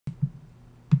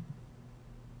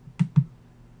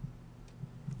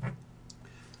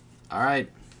Alright,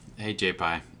 hey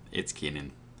JPie, it's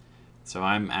Keenan. So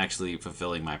I'm actually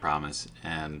fulfilling my promise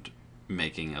and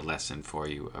making a lesson for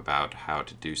you about how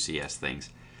to do CS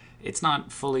things. It's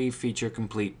not fully feature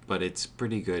complete, but it's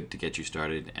pretty good to get you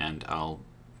started, and I'll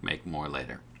make more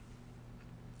later.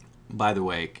 By the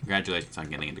way, congratulations on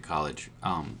getting into college.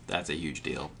 That's a huge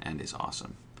deal and is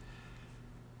awesome.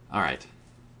 Alright,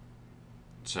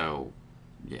 so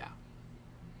yeah.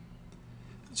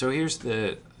 So here's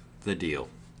the deal.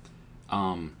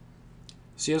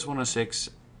 CS 106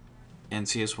 and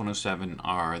CS 107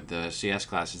 are the CS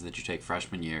classes that you take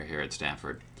freshman year here at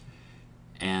Stanford.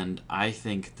 And I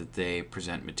think that they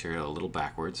present material a little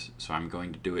backwards, so I'm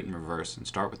going to do it in reverse and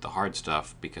start with the hard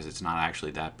stuff because it's not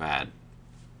actually that bad.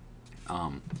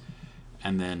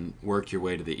 And then work your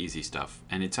way to the easy stuff.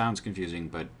 And it sounds confusing,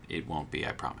 but it won't be,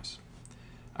 I promise.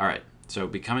 Alright, so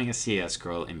Becoming a CS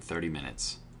Girl in 30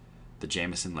 Minutes. The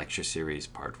Jamieson Lecture Series,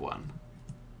 Part 1.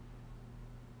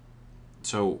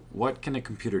 So, what can a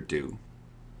computer do?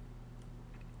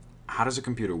 How does a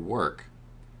computer work?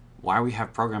 Why we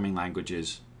have programming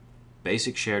languages,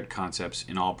 basic shared concepts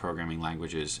in all programming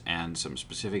languages, and some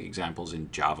specific examples in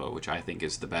Java, which I think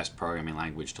is the best programming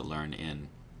language to learn in.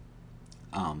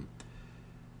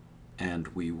 And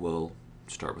we will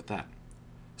start with that.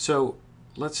 So,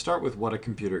 let's start with what a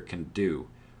computer can do.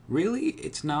 Really,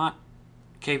 it's not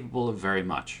capable of very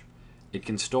much. It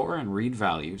can store and read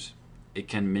values. It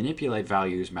can manipulate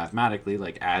values mathematically,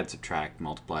 like add, subtract,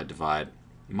 multiply, divide,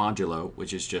 modulo,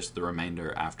 which is just the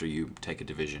remainder after you take a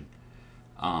division.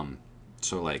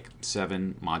 So like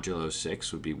 7 modulo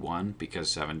 6 would be 1, because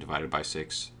 7 divided by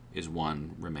 6 is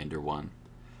 1, remainder 1.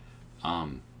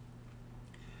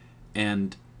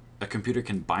 And a computer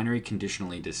can binary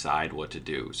conditionally decide what to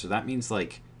do. So that means,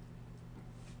 like,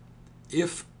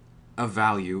 if a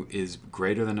value is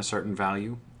greater than a certain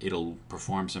value, it'll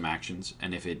perform some actions,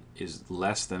 and if it is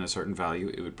less than a certain value,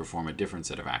 it would perform a different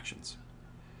set of actions.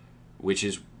 Which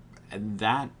is,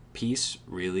 that piece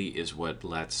really is what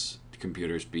lets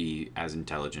computers be as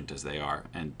intelligent as they are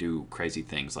and do crazy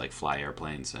things like fly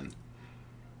airplanes and,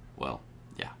 well,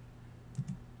 yeah.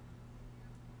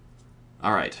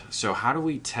 Alright, so how do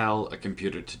we tell a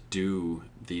computer to do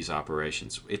these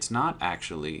operations? It's not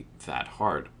actually that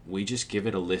hard. We just give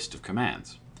it a list of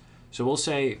commands. So we'll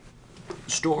say,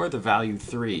 store the value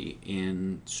 3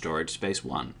 in storage space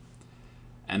 1.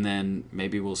 And then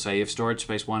maybe we'll say if storage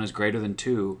space 1 is greater than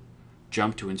 2,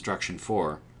 jump to instruction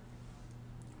 4.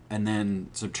 And then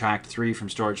subtract 3 from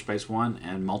storage space 1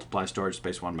 and multiply storage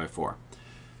space 1 by 4.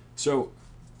 So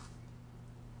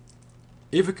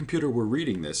if a computer were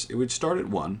reading this, it would start at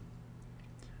 1,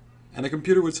 and a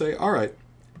computer would say, alright,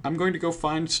 I'm going to go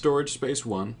find storage space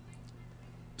 1.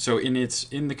 So in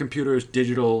the computer's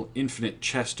digital infinite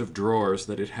chest of drawers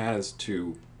that it has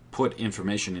to put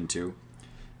information into,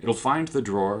 it'll find the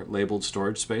drawer labeled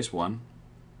storage space 1,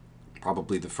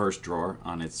 probably the first drawer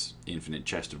on its infinite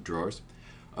chest of drawers,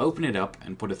 open it up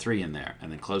and put a 3 in there,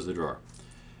 and then close the drawer.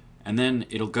 And then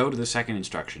it'll go to the second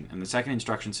instruction, and the second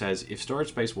instruction says, if storage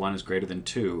space 1 is greater than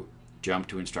 2, jump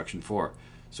to instruction 4.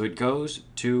 So it goes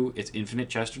to its infinite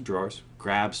chest of drawers,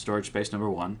 grabs storage space number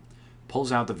 1,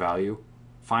 pulls out the value,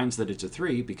 finds that it's a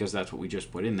 3 because that's what we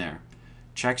just put in there,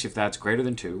 checks if that's greater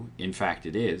than 2, in fact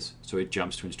it is, so it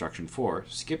jumps to instruction 4,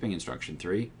 skipping instruction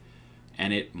 3,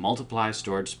 and it multiplies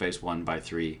storage space 1 by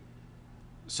 3,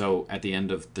 so at the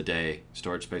end of the day,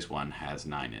 storage space 1 has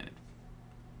 9 in it.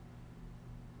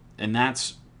 And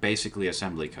that's basically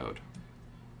assembly code.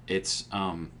 It's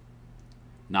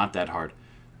not that hard.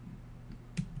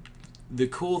 The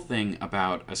cool thing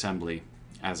about assembly,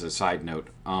 as a side note,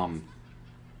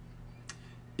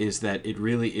 is that it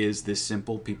really is this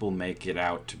simple. People make it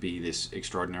out to be this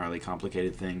extraordinarily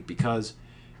complicated thing because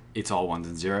it's all ones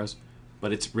and zeros,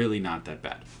 but it's really not that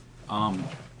bad.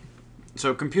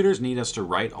 So computers need us to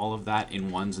write all of that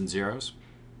in ones and zeros,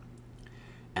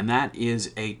 and that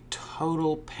is a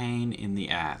total pain in the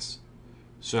ass.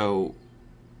 So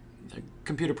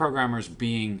computer programmers,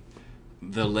 being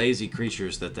the lazy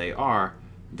creatures that they are,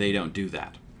 they don't do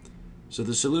that. So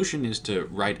the solution is to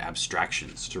write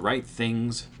abstractions, to write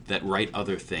things that write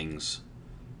other things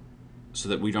so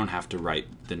that we don't have to write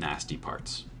the nasty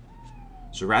parts.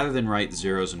 So rather than write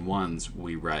zeros and ones,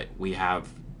 we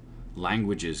have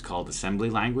languages called assembly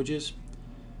languages,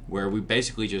 where we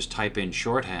basically just type in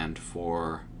shorthand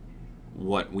for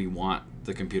what we want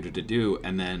the computer to do,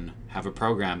 and then have a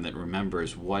program that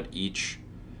remembers what each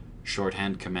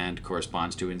shorthand command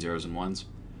corresponds to in zeros and ones.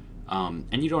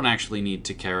 And you don't actually need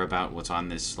to care about what's on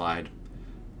this slide,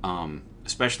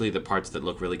 especially the parts that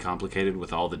look really complicated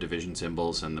with all the division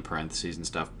symbols and the parentheses and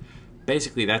stuff.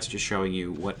 basically that's just showing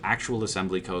you what actual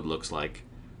assembly code looks like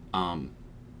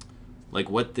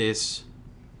what this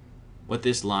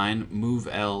line move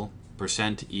L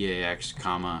percent EAX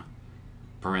comma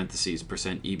parentheses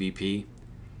percent EBP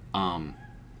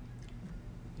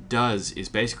does is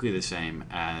basically the same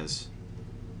as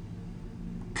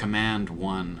command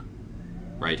 1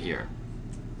 right here,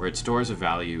 where it stores a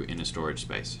value in a storage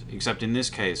space. Except in this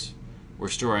case, we're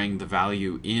storing the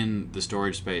value in the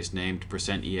storage space named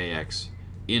percent %EAX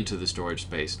into the storage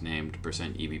space named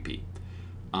percent %EBP.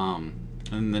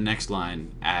 And the next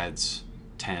line adds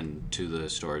 10 to the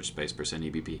storage space percent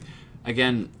 %EBP.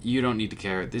 Again, you don't need to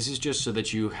care. This is just so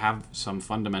that you have some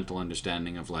fundamental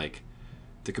understanding of, like,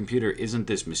 the computer isn't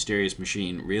this mysterious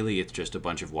machine. Really, it's just a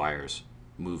bunch of wires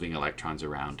moving electrons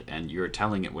around, and you're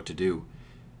telling it what to do,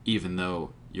 even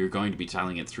though you're going to be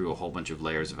telling it through a whole bunch of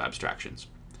layers of abstractions.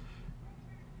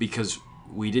 Because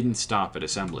we didn't stop at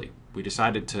assembly. We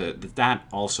decided that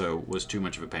also was too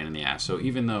much of a pain in the ass. So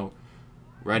even though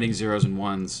writing zeros and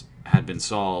ones had been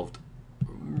solved,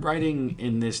 writing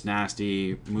in this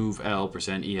nasty move L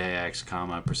percent EAX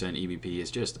comma percent EBP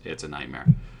is it's a nightmare.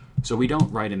 So we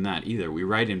don't write in that either. We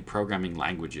write in programming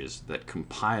languages that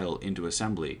compile into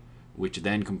assembly, which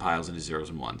then compiles into zeros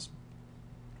and ones.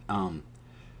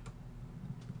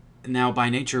 Now, by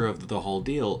nature of the whole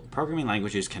deal, programming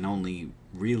languages can only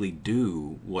really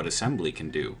do what assembly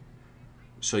can do.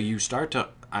 So you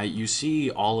you see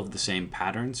all of the same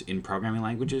patterns in programming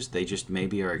languages, they just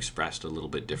maybe are expressed a little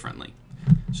bit differently.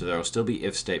 So there will still be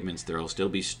if statements, there will still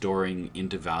be storing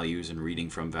into values and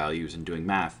reading from values and doing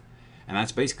math. And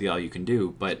that's basically all you can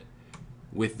do, but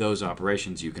with those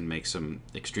operations you can make some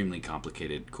extremely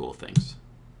complicated, cool things.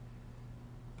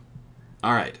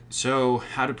 Alright, so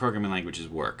how do programming languages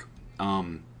work?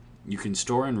 You can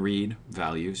store and read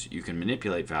values, you can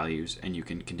manipulate values, and you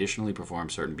can conditionally perform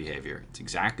certain behavior. It's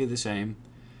exactly the same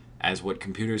as what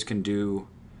computers can do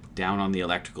down on the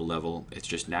electrical level. It's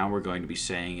just now we're going to be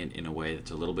saying it in a way that's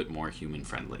a little bit more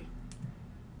human-friendly.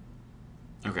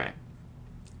 Okay,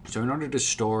 so in order to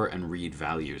store and read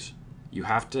values, you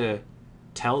have to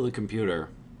tell the computer,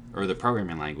 or the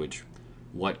programming language,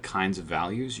 what kinds of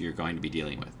values you're going to be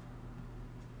dealing with.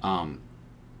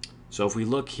 So if we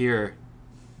look here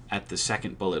at the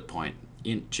second bullet point,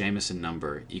 int Jamieson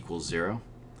number equals 0,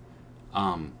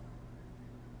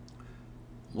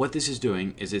 what this is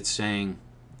doing is it's saying,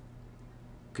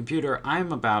 computer,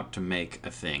 I'm about to make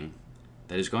a thing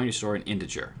that is going to store an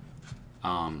integer.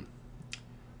 And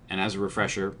as a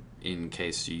refresher, in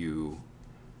case you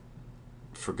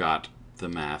forgot the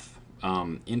math,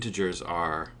 integers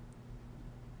are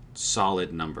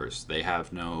solid numbers. They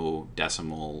have no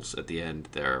decimals at the end.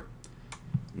 They're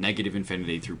negative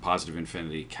infinity through positive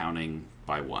infinity, counting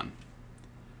by 1.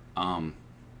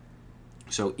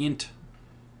 So int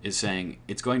is saying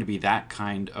it's going to be that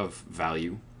kind of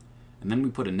value, and then we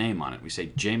put a name on it. We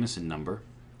say Jamieson number,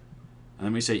 and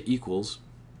then we say equals,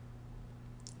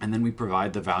 and then we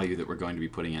provide the value that we're going to be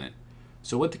putting in it.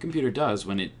 So what the computer does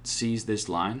when it sees this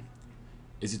line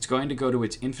is it's going to go to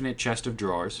its infinite chest of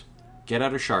drawers, get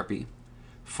out a Sharpie,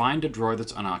 find a drawer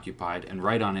that's unoccupied, and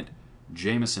write on it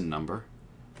Jamieson number,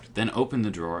 then open the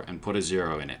drawer and put a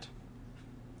 0 in it.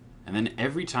 And then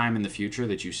every time in the future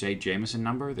that you say Jamieson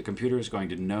number, the computer is going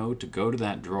to know to go to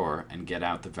that drawer and get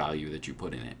out the value that you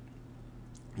put in it.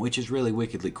 Which is really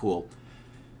wickedly cool,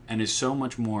 and is so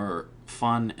much more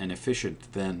fun and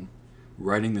efficient than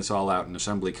writing this all out in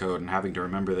assembly code and having to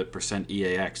remember that percent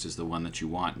 %EAX is the one that you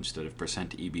want instead of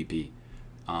percent %EBP.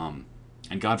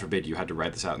 And God forbid you had to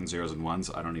write this out in zeros and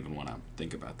ones. I don't even want to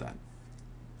think about that.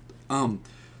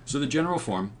 So the general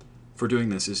form for doing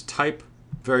this is type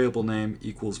variable name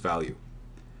equals value.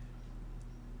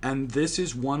 And this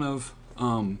is one of...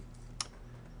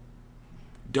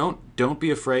 Don't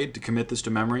be afraid to commit this to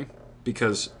memory,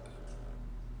 because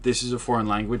this is a foreign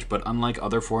language, but unlike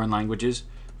other foreign languages,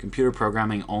 computer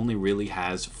programming only really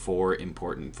has 4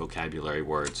 important vocabulary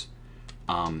words.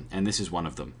 And this is one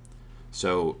of them.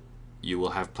 So you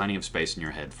will have plenty of space in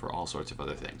your head for all sorts of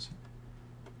other things.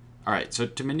 Alright, so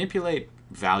to manipulate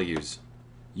values,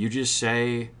 you just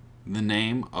say the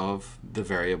name of the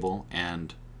variable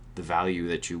and the value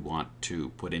that you want to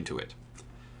put into it.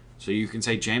 So you can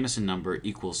say Jamieson number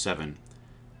equals 7,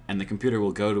 and the computer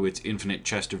will go to its infinite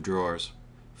chest of drawers,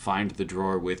 find the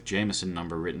drawer with Jamieson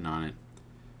number written on it,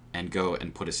 and go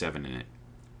and put a 7 in it.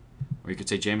 Or you could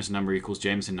say Jamieson number equals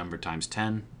Jamieson number times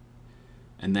 10,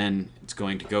 and then it's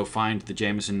going to go find the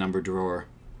Jamieson number drawer,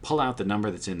 pull out the number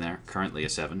that's in there, currently a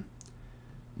 7,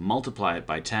 multiply it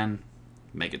by 10,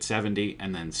 make it 70,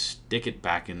 and then stick it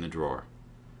back in the drawer.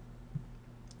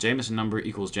 Jamieson number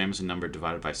equals Jamieson number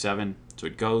divided by 7. So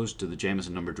it goes to the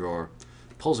Jamieson number drawer,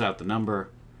 pulls out the number,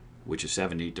 which is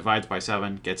 70, divides by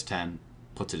 7, gets 10,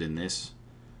 puts it in this,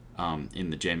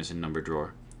 in the Jamieson number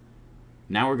drawer.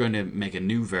 Now we're going to make a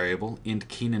new variable, int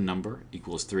Keenon number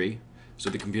equals 3.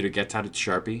 So the computer gets out its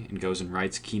Sharpie and goes and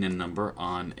writes Keenon number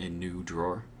on a new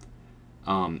drawer,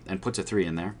 and puts a 3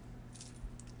 in there.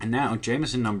 And now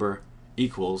Jamieson number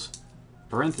equals,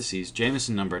 parentheses,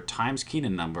 Jamieson number times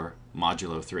Keenon number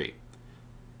modulo 3.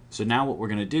 So now what we're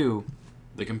going to do,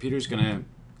 the computer's going to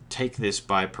take this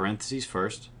by parentheses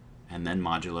first, and then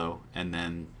modulo, and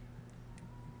then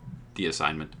the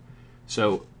assignment.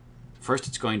 So first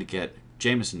it's going to get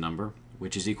Jamieson number,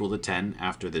 which is equal to 10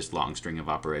 after this long string of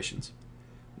operations.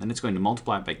 Then it's going to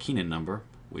multiply it by Keenon number,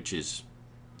 which is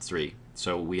 3.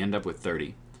 So we end up with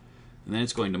 30. And then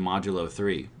it's going to modulo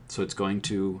 3. So it's going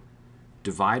to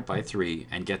divide by 3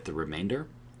 and get the remainder.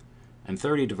 And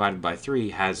 30 divided by 3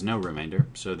 has no remainder,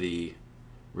 so the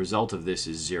result of this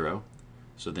is 0.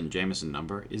 So then Jamieson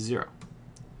number is 0.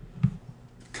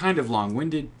 Kind of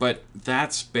long-winded, but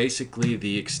that's basically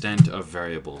the extent of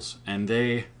variables. And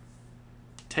they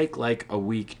take like a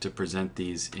week to present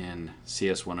these in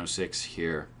CS 106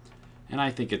 here. And I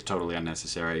think it's totally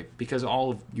unnecessary, because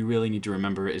all you really need to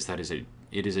remember is that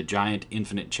it is a giant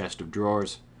infinite chest of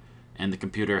drawers, and the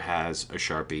computer has a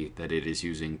Sharpie that it is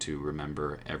using to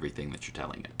remember everything that you're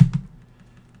telling it.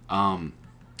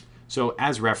 So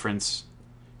as reference,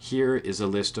 here is a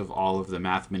list of all of the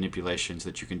math manipulations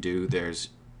that you can do. There's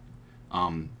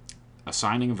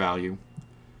assigning a value,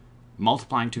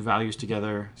 multiplying two values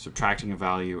together, subtracting a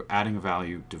value, adding a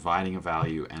value, dividing a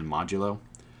value, and modulo.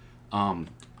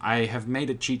 I have made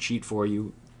a cheat sheet for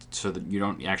you so that you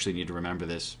don't actually need to remember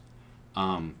this.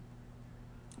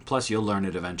 Plus, you'll learn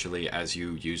it eventually as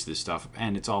you use this stuff,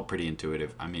 and it's all pretty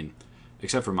intuitive. I mean,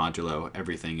 except for modulo,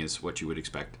 everything is what you would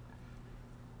expect.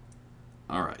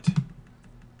 All right.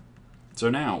 So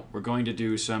now we're going to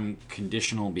do some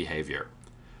conditional behavior.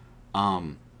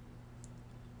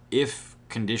 If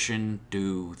condition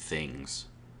do things.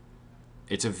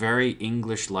 It's a very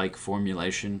English-like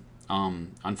formulation.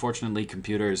 Unfortunately,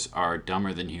 computers are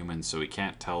dumber than humans, so we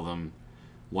can't tell them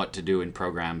what to do in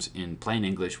programs. In plain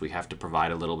English, we have to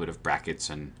provide a little bit of brackets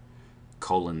and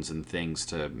colons and things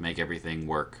to make everything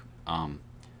work.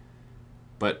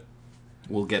 But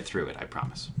we'll get through it, I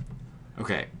promise.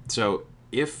 Okay, so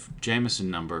if Jamieson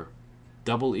number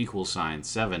double equal sign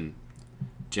 7,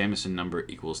 Jamieson number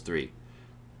equals 3.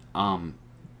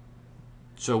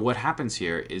 So what happens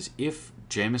here is if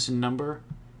Jamieson number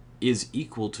is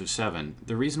equal to 7,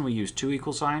 the reason we use two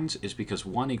equal signs is because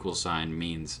one equal sign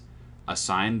means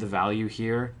assign the value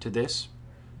here to this.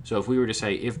 So if we were to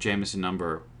say if Jamieson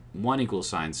number 1 equals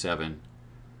sign 7,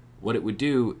 what it would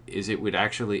do is it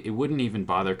wouldn't even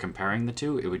bother comparing the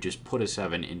two. It would just put a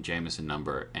 7 in Jamieson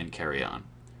number and carry on,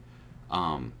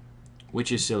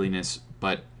 which is silliness,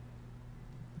 but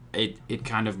it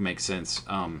kind of makes sense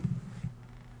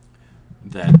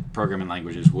that programming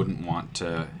languages wouldn't want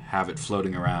to have it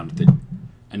floating around that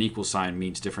an equal sign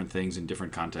means different things in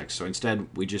different contexts. So instead,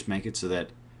 we just make it so that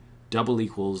double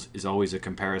equals is always a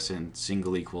comparison,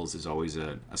 single equals is always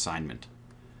an assignment.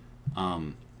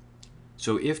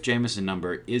 So if Jamieson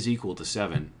number is equal to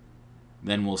 7,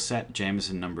 then we'll set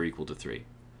Jamieson number equal to 3.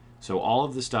 So all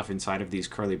of the stuff inside of these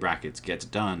curly brackets gets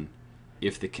done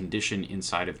if the condition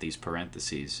inside of these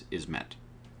parentheses is met.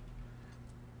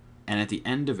 And at the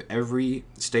end of every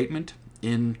statement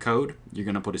in code, you're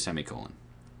going to put a semicolon.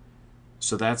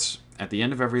 So that's at the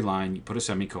end of every line, you put a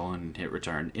semicolon and hit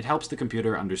return. It helps the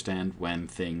computer understand when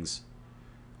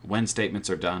statements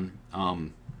are done.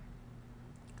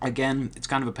 Again, it's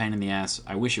kind of a pain in the ass.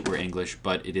 I wish it were English,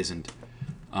 but it isn't.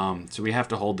 So we have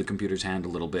to hold the computer's hand a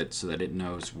little bit so that it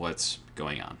knows what's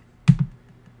going on.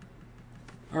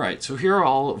 Alright, so here are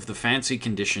all of the fancy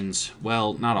conditions.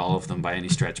 Well, not all of them by any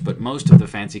stretch, but most of the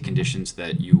fancy conditions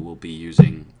that you will be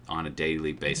using on a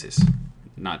daily basis.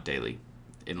 Not daily,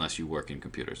 unless you work in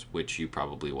computers, which you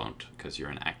probably won't because you're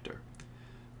an actor.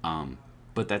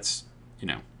 But that's,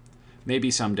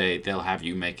 maybe someday they'll have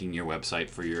you making your website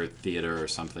for your theater or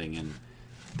something, and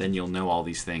then you'll know all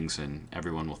these things and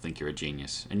everyone will think you're a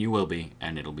genius. And you will be,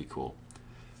 and it'll be cool.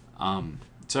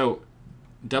 So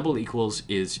double equals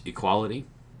is equality.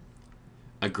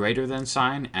 A greater than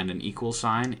sign and an equal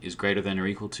sign is greater than or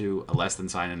equal to. A less than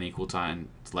sign and an equal sign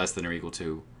is less than or equal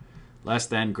to. Less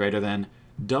than, greater than.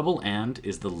 Double and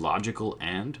is the logical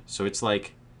and. So it's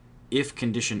like if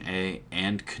condition A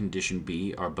and condition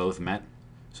B are both met.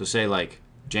 So say like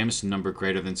Jamieson number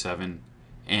greater than 7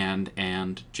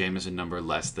 and Jamieson number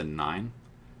less than 9.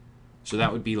 So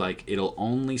that would be like it'll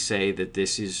only say that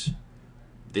this is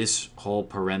this whole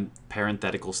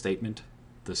parenthetical statement,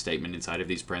 the statement inside of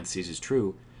these parentheses, is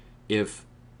true if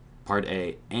part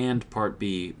A and part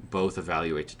B both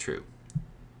evaluate to true.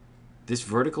 This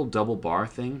vertical double bar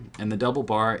thing, and the double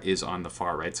bar is on the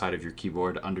far right side of your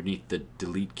keyboard underneath the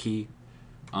delete key.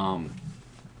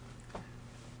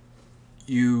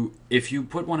 If you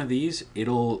put one of these,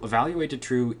 it'll evaluate to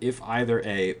true if either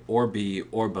A or B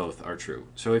or both are true.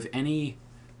 So if any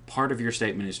part of your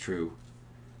statement is true,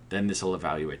 then this will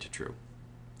evaluate to true,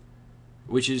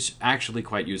 which is actually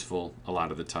quite useful a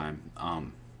lot of the time.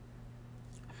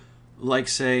 Like,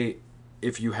 say,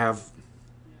 if you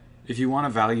want a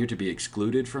value to be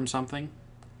excluded from something,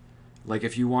 like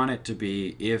if you want it to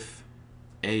be if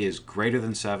A is greater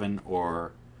than 7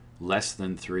 or less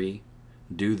than 3,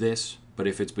 do this, but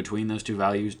if it's between those two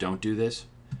values, don't do this,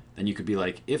 then you could be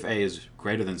like, if A is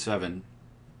greater than 7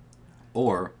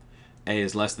 or A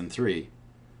is less than 3,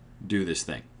 do this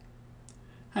thing.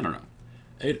 I don't know.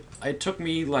 It took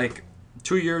me like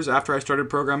 2 years after I started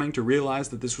programming to realize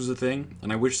that this was a thing,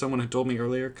 and I wish someone had told me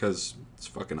earlier because it's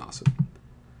fucking awesome.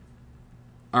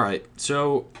 Alright,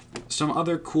 so some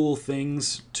other cool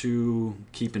things to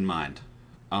keep in mind.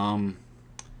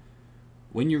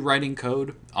 When you're writing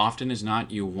code, often as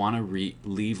not, you want to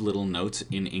leave little notes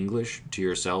in English to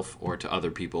yourself or to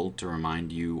other people to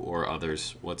remind you or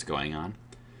others what's going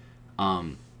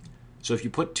on. So if you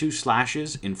put 2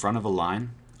 slashes in front of a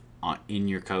line in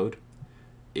your code,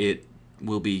 it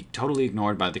will be totally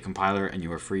ignored by the compiler, and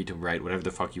you are free to write whatever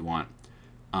the fuck you want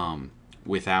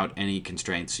without any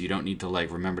constraints. You don't need to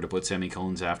like remember to put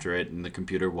semicolons after it, and the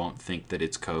computer won't think that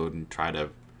it's code and try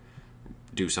to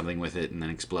do something with it and then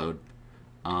explode.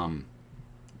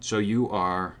 So you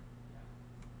are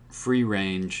free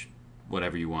range,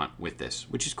 whatever you want with this,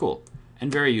 which is cool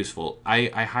and very useful. I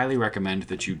highly recommend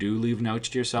that you do leave notes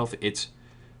to yourself. It's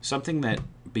something that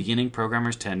beginning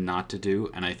programmers tend not to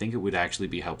do, and I think it would actually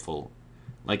be helpful.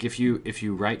 Like if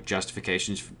you write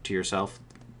justifications to yourself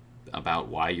about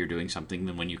why you're doing something,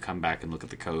 then when you come back and look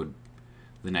at the code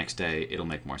the next day, it'll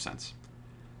make more sense.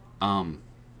 All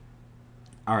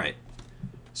right.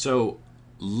 So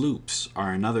loops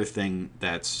are another thing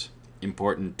that's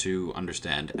important to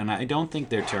understand, and I don't think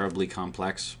they're terribly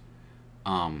complex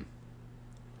from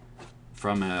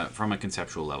a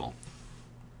conceptual level.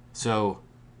 So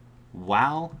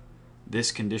while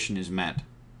this condition is met,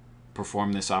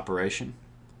 perform this operation.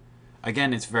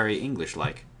 Again, it's very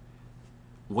English-like.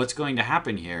 What's going to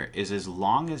happen here is as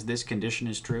long as this condition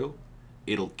is true,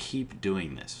 it'll keep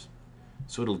doing this.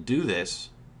 So it'll do this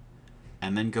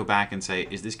and then go back and say,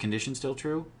 is this condition still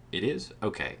true? It is?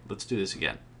 Okay, let's do this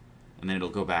again. And then it'll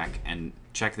go back and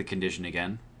check the condition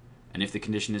again. And if the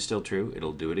condition is still true,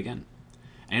 it'll do it again.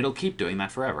 And it'll keep doing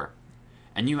that forever.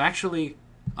 And you actually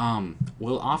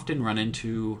will often run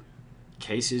into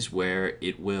cases where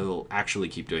it will actually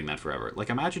keep doing that forever. Like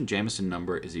imagine Jamieson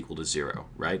number is equal to 0,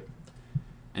 right?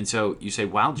 And so you say,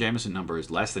 while Jamieson number is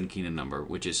less than Keenon number,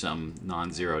 which is some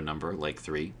non-zero number like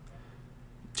 3,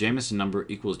 Jamieson number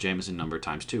equals Jamieson number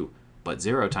times 2. But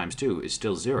 0 times 2 is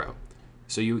still 0.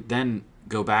 So you then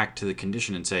go back to the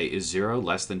condition and say, is 0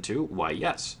 less than 2? Why,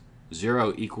 yes.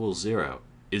 0 equals 0.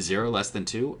 Is 0 less than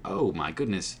 2? Oh my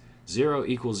goodness. 0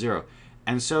 equals 0.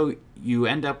 And so you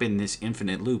end up in this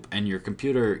infinite loop, and your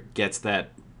computer gets that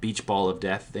beach ball of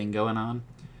death thing going on.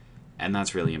 And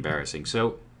that's really embarrassing.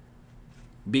 So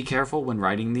be careful when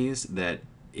writing these that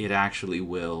it actually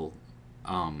will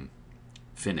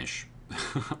finish.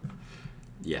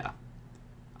 Yeah.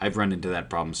 I've run into that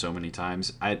problem so many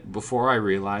times. Before I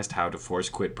realized how to force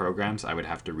quit programs, I would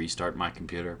have to restart my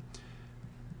computer.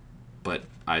 But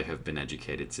I have been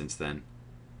educated since then.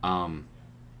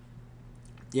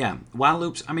 Yeah, while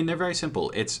loops, I mean, they're very simple.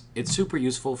 It's super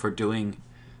useful for doing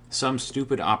some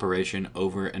stupid operation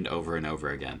over and over and over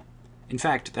again. In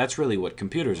fact, that's really what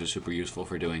computers are super useful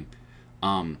for doing.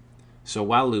 So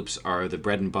while loops are the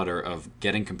bread and butter of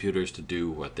getting computers to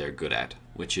do what they're good at,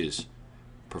 which is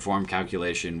perform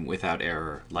calculation without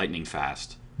error, lightning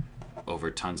fast,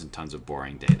 over tons and tons of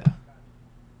boring data.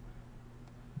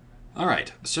 All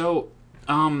right, so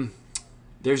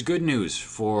there's good news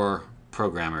for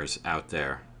programmers out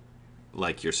there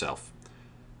like yourself.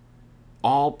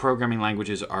 All programming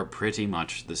languages are pretty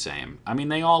much the same. I mean,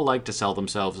 they all like to sell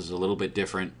themselves as a little bit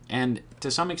different, and to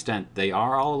some extent they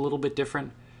are all a little bit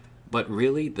different, but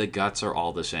really the guts are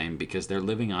all the same because they're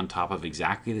living on top of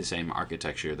exactly the same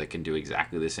architecture that can do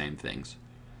exactly the same things.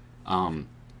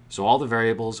 So all the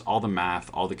variables, all the math,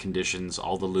 all the conditions,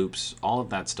 all the loops, all of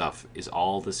that stuff is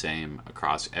all the same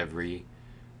across every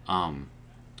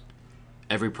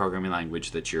programming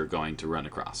language that you're going to run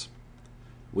across,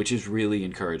 which is really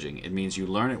encouraging. It means you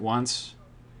learn it once,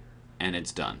 and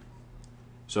it's done.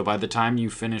 So by the time you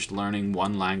finished learning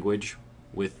one language,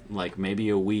 with like maybe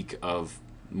a week of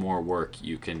more work,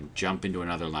 you can jump into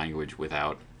another language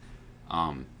without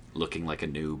looking like a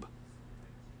noob,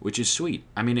 which is sweet.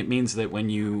 I mean, it means that when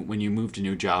you move to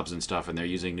new jobs and stuff and they're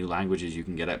using new languages, you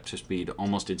can get up to speed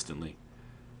almost instantly.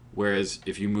 Whereas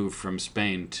if you move from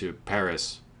Spain to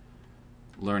Paris,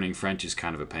 learning French is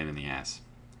kind of a pain in the ass.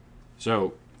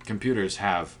 So computers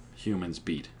have humans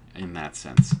beat in that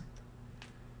sense.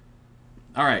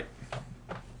 All right.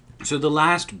 So the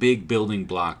last big building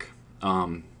block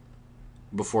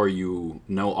before you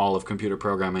know all of computer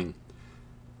programming,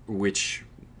 which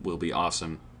will be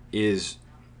awesome, is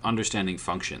understanding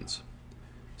functions.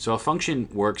 So a function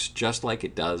works just like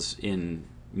it does in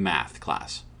math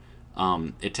class.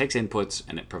 It takes inputs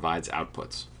and it provides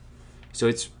outputs. So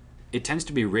it tends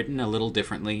to be written a little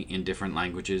differently in different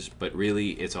languages, but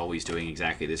really it's always doing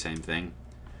exactly the same thing.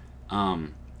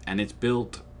 And it's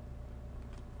built,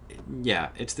 yeah,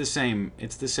 it's the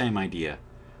same idea.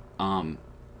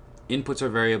 Inputs are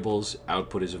variables,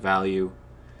 output is a value.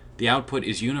 The output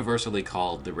is universally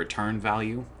called the return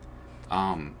value,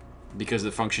 because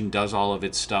the function does all of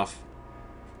its stuff,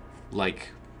 like,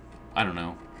 I don't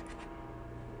know.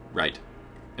 Right.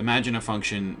 Imagine a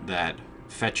function that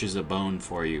fetches a bone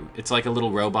for you. It's like a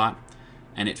little robot,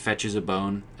 and it fetches a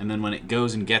bone, and then when it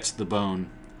goes and gets the bone,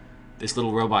 this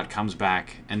little robot comes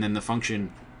back, and then the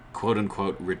function,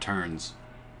 quote-unquote, returns.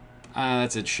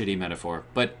 That's a shitty metaphor,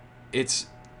 but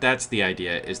that's the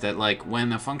idea, is that like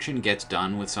when a function gets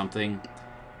done with something,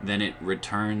 then it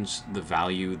returns the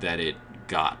value that it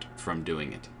got from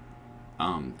doing it.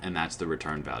 And that's the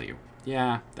return value.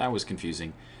 Yeah, that was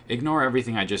confusing. Ignore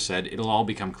everything I just said. It'll all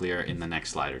become clear in the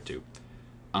next slide or two.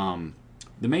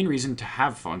 The main reason to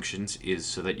have functions is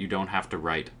so that you don't have to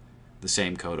write the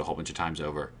same code a whole bunch of times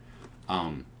over.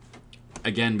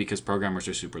 Again, because programmers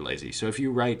are super lazy. So if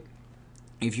you write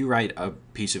a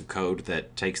piece of code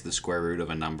that takes the square root of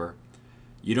a number,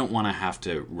 you don't want to have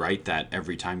to write that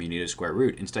every time you need a square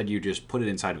root. Instead, you just put it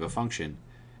inside of a function,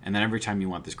 and then every time you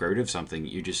want the square root of something,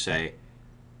 you just say,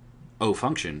 oh,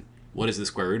 function, what is the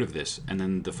square root of this? And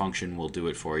then the function will do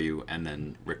it for you and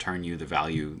then return you the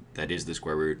value that is the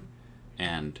square root,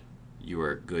 and you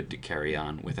are good to carry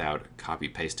on without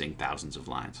copy-pasting thousands of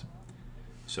lines.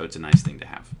 So it's a nice thing to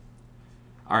have.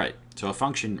 All right, so a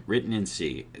function written in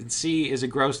C. C is a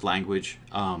gross language,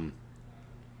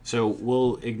 so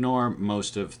we'll ignore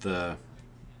most of the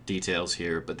details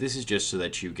here, but this is just so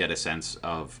that you get a sense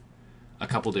of a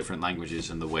couple different languages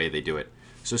and the way they do it.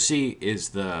 So C is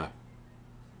the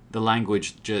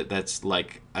language that's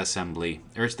like assembly,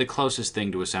 or it's the closest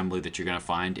thing to assembly that you're going to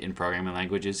find in programming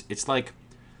languages. It's like,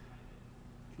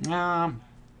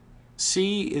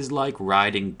 C is like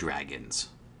riding dragons.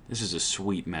 This is a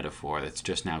sweet metaphor that's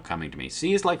just now coming to me.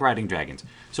 C is like riding dragons.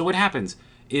 So what happens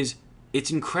is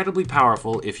it's incredibly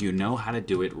powerful if you know how to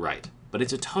do it right. But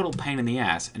it's a total pain in the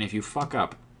ass, and if you fuck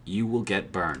up, you will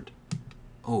get burned.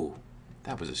 Oh,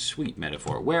 that was a sweet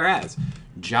metaphor. Whereas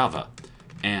Java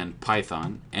and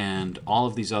Python and all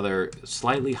of these other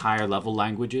slightly higher level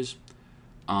languages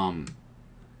are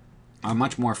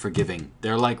much more forgiving.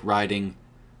 They're like riding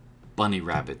bunny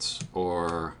rabbits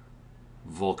or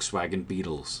Volkswagen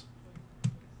Beetles,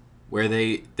 where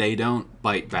they don't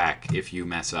bite back if you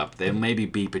mess up. They'll maybe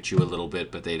beep at you a little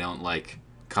bit, but they don't like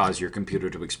cause your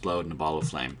computer to explode in a ball of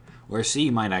flame, where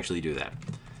C might actually do that.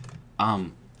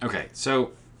 Okay,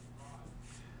 so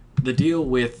the deal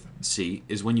with C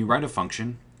is when you write a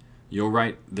function, you'll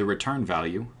write the return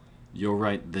value, you'll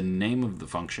write the name of the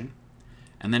function,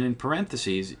 and then in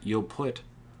parentheses you'll put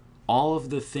all of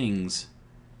the things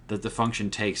that the function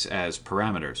takes as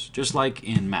parameters, just like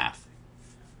in math.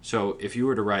 So if you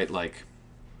were to write like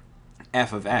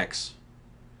f of x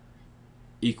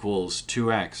equals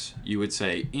 2x, you would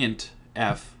say int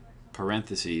f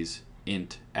parentheses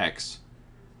int x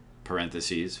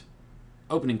parentheses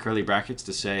opening curly brackets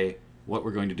to say what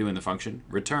we're going to do in the function,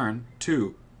 return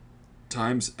 2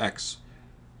 times x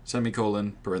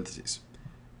semicolon parentheses.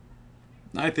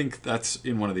 I think that's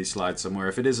in one of these slides somewhere.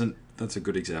 If it isn't, that's a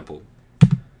good example.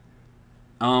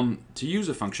 To use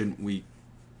a function, we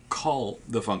call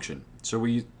the function. So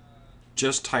we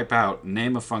just type out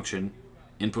name of function,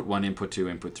 input 1, input 2,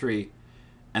 input 3,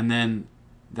 and then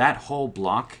that whole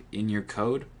block in your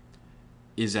code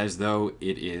is as though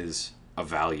it is a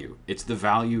value. It's the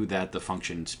value that the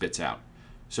function spits out.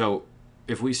 So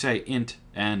if we say int,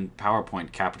 and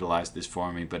PowerPoint capitalized this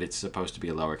for me, but it's supposed to be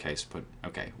a lowercase, but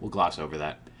okay, we'll gloss over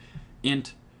that.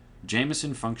 Int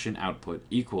Jamieson function output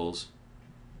equals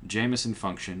Jamieson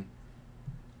function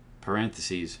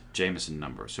parentheses Jamieson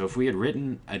number. So if we had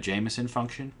written a Jamieson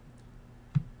function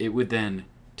it would then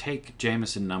take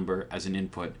Jamieson number as an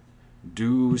input,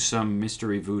 do some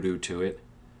mystery voodoo to it,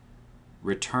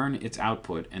 return its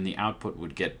output, and the output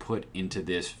would get put into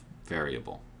this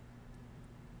variable.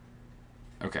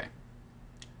 Okay.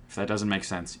 If that doesn't make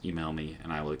sense, email me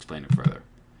and I will explain it further.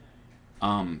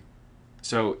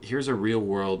 So here's a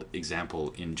real-world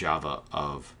example in Java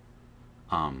of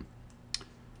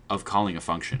calling a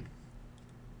function.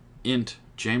 Int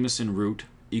Jamieson root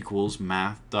equals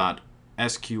math.sqrt,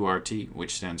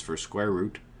 which stands for square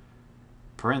root,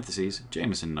 parentheses,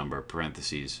 Jamieson number,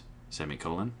 parentheses,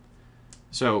 semicolon.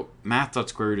 So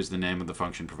math.squareroot is the name of the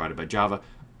function provided by Java.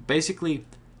 Basically,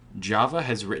 Java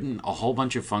has written a whole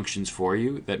bunch of functions for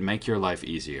you that make your life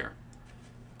easier.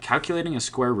 Calculating a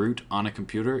square root on a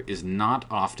computer is not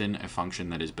often a function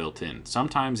that is built in.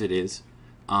 Sometimes it is,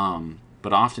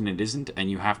 but often it isn't, and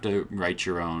you have to write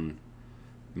your own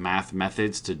math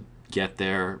methods to get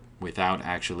there without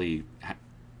actually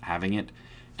having it.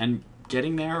 And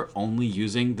getting there only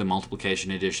using the multiplication,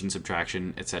 addition,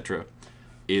 subtraction, etc.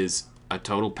 is a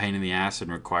total pain in the ass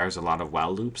and requires a lot of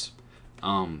while loops.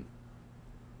 And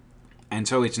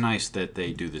so it's nice that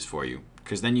they do this for you,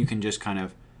 because then you can just kind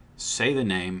of say the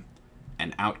name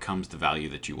and out comes the value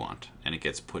that you want, and it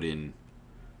gets put in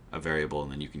a variable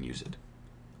and then you can use it.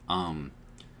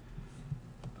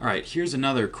 Alright, here's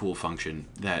another cool function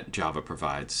that Java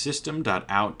provides.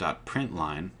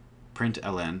 System.out.println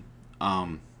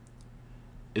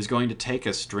is going to take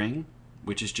a string,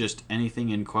 which is just anything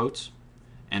in quotes,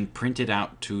 and print it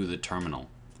out to the terminal.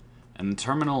 And the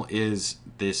terminal is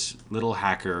this little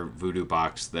hacker voodoo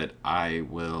box that I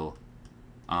will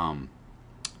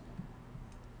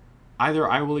either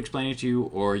I will explain it to you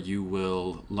or you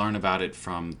will learn about it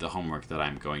from the homework that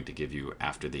I'm going to give you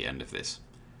after the end of this.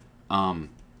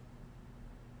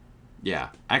 Yeah,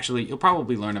 actually, you'll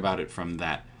probably learn about it from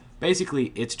that.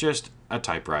 Basically, it's just a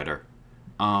typewriter.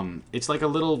 It's like a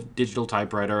little digital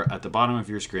typewriter at the bottom of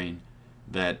your screen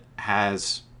that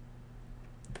has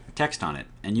text on it,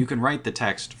 and you can write the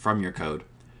text from your code.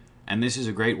 And this is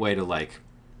a great way to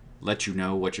let you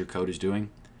know what your code is doing.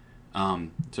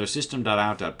 So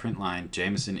system.out.println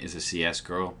Jamieson is a CS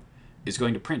girl is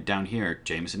going to print down here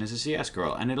Jamieson is a CS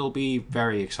girl, and it'll be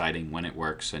very exciting when it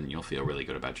works, and you'll feel really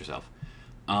good about yourself.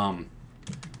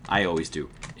 I always do.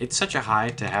 It's such a high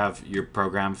to have your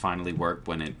program finally work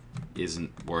when it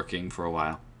isn't working for a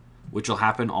while, which will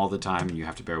happen all the time, and you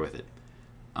have to bear with it.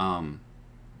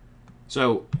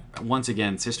 So once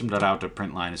again,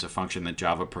 system.out.println is a function that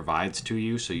Java provides to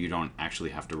you, so you don't actually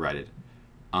have to write it.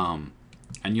 And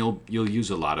you'll use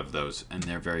a lot of those, and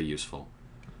they're very useful.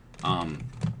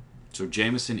 So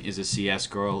Jamieson is a CS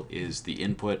girl is the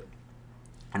input,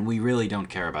 and we really don't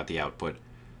care about the output.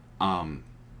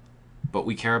 But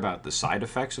we care about the side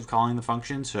effects of calling the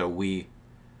function, so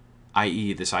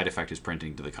i.e. the side effect is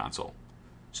printing to the console.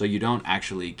 So you don't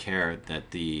actually care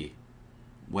that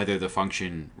whether the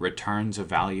function returns a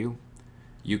value.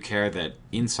 You care that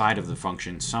inside of the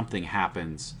function something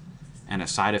happens, and a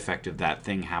side effect of that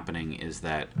thing happening is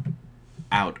that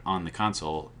out on the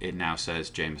console, it now says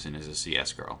Jamieson is a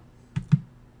CS girl.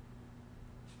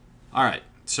 Alright,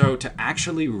 so to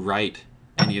actually write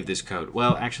any of this code,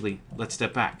 well, actually, let's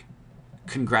step back.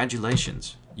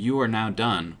 Congratulations, you are now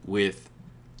done with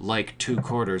like 2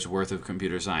 quarters worth of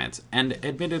computer science. And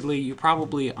admittedly, you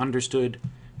probably understood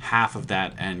half of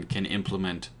that and can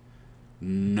implement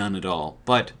none at all.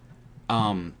 But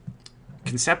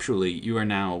conceptually, you are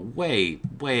now way,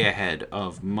 way ahead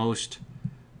of most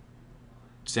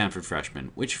Stanford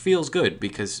freshmen, which feels good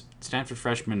because Stanford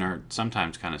freshmen are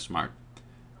sometimes kind of smart.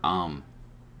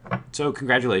 So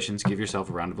congratulations, give yourself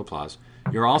a round of applause.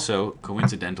 You're also,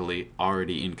 coincidentally,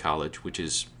 already in college, which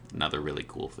is another really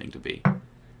cool thing to be.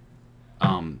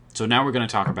 So now we're going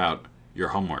to talk about your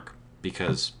homework,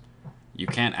 because you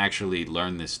can't actually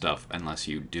learn this stuff unless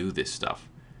you do this stuff.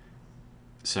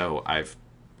 So I've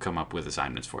come up with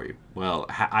assignments for you. Well,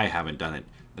 I haven't done it.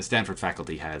 The Stanford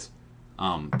faculty has.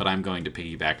 But I'm going to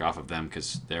piggyback off of them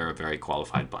because they're a very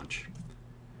qualified bunch.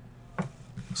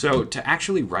 So to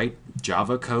actually write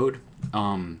Java code,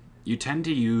 you tend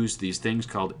to use these things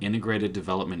called integrated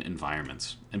development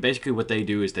environments. And basically what they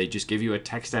do is they just give you a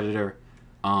text editor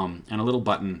and a little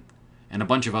button and a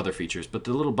bunch of other features. But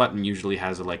the little button usually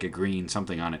has a green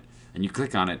something on it. And you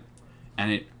click on it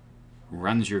and it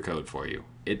runs your code for you.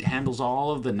 It handles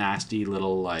all of the nasty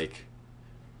little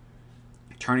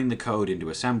turning the code into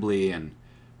assembly and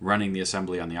running the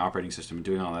assembly on the operating system and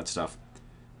doing all that stuff.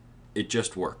 It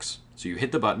just works. So you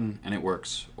hit the button and it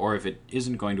works, or if it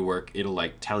isn't going to work, it'll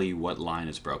tell you what line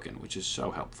is broken, which is so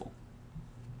helpful.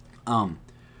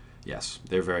 Yes,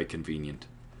 they're very convenient.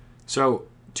 So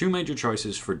two major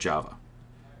choices for Java.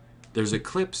 There's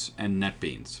Eclipse and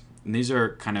NetBeans. And these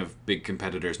are kind of big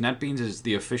competitors. NetBeans is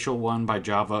the official one by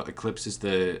Java. Eclipse is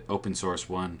the open source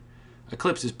one.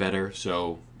 Eclipse is better,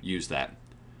 so use that.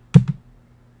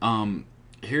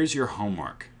 Here's your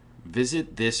homework.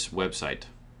 Visit this website.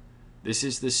 This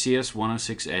is the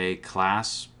CS106A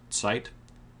class site.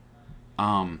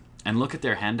 And look at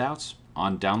their handouts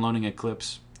on downloading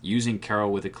Eclipse, using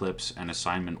Carol with Eclipse, and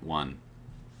assignment 1.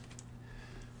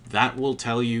 That will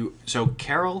tell you... So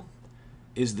Carol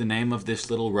is the name of this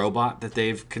little robot that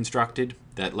they've constructed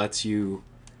that lets you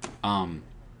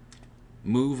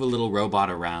move a little robot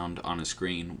around on a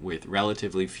screen with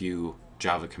relatively few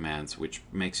Java commands, which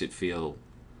makes it feel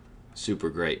super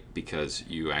great because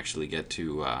you actually get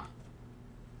to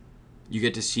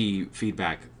see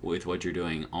feedback with what you're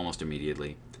doing almost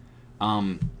immediately.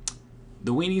 The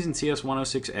weenies in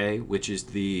CS106A, which is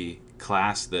the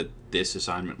class that this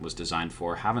assignment was designed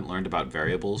for, haven't learned about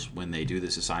variables when they do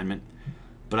this assignment.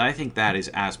 But I think that is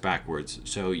ass backwards.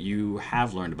 So you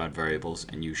have learned about variables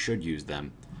and you should use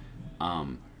them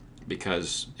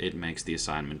because it makes the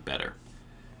assignment better.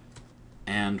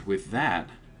 And with that,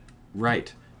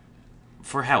 right,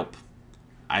 for help,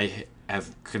 I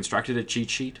have constructed a cheat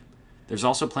sheet. There's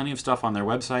also plenty of stuff on their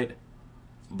website,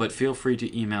 but feel free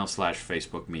to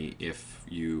email/Facebook me if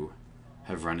you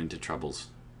have run into troubles.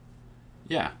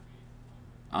 Yeah.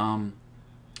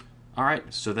 All right,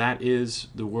 so that is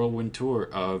the whirlwind tour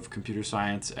of computer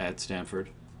science at Stanford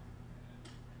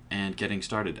and getting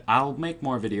started. I'll make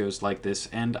more videos like this,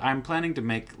 and I'm planning to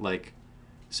make like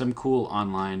some cool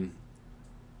online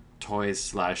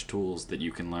toys/tools that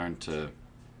you can learn to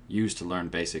use to learn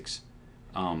basics.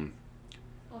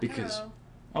 Because hello.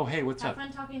 Oh, hey, what's up? Have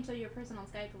fun talking to your person on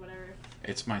Skype or whatever.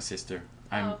 It's my sister.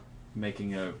 I'm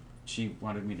making a... She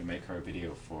wanted me to make her a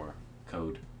video for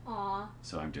code. Aw.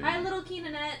 So I'm doing Hi, it. little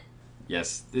Keenon.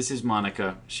 Yes, this is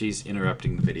Monica. She's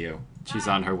interrupting the video. She's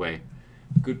Bye. on her way.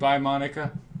 Goodbye,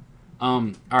 Monica.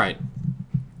 Alright.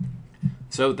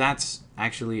 So that's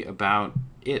actually about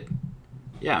it.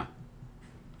 Yeah.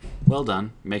 Well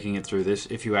done making it through this.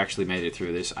 If you actually made it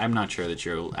through this. I'm not sure that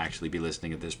you'll actually be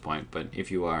listening at this point, but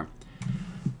if you are,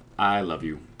 I love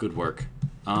you. Good work.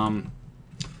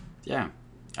 Yeah.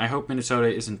 I hope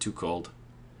Minnesota isn't too cold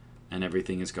and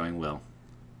everything is going well.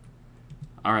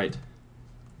 Alright.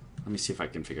 Let me see if I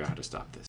can figure out how to stop this.